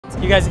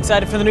guys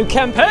excited for the new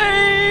campaign?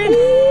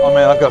 Oh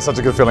man, I've got such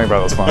a good feeling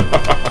about this one.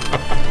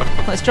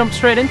 Let's jump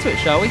straight into it,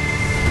 shall we?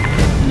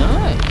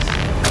 Nice.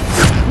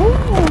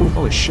 Ooh,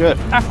 holy shit.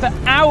 After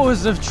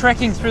hours of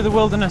trekking through the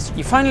wilderness,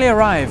 you finally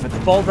arrive at the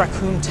Bald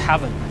Raccoon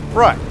Tavern.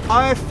 Right.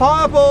 I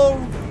fireball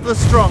the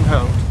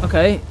stronghold.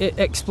 Okay, it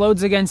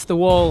explodes against the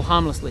wall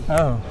harmlessly.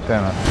 Oh,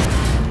 damn it.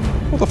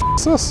 What the f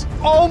is this?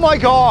 Oh my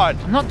god!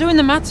 I'm not doing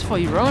the maths for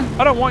you, Rowan.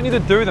 I don't want you to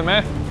do the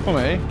math for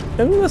me.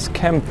 In this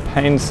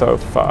campaign so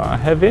far,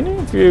 have any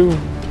of you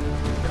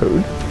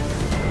code?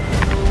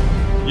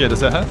 Yeah,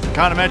 does that hurt?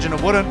 Can't imagine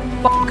it wouldn't.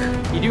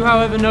 You do,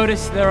 however,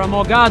 notice there are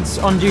more guards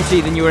on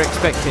duty than you were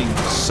expecting.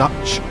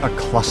 Such a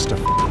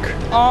clusterfuck.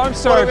 Oh, I'm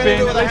sorry, What are we Ben.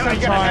 gonna do At with least the I'm hammer?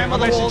 You're gonna trying. hammer At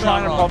the least wall you're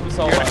trying to down, problem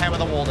solve You're gonna it. hammer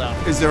the wall down.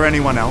 Is there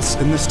anyone else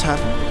in this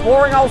tavern?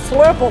 Pouring old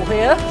Slurple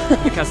here.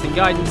 You're casting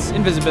guidance,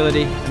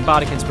 invisibility, and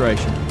bardic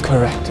inspiration.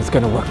 Correct, it's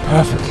gonna work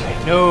perfectly.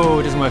 No,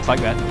 it doesn't work like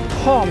that.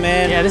 Oh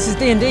man. Yeah, this is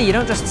D&D. You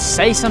don't just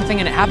say something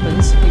and it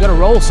happens. You gotta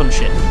roll some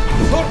shit.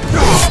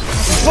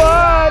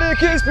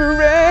 Bardic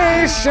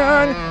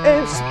inspiration,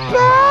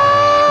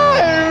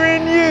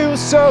 inspiring you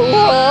so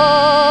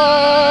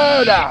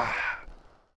hard.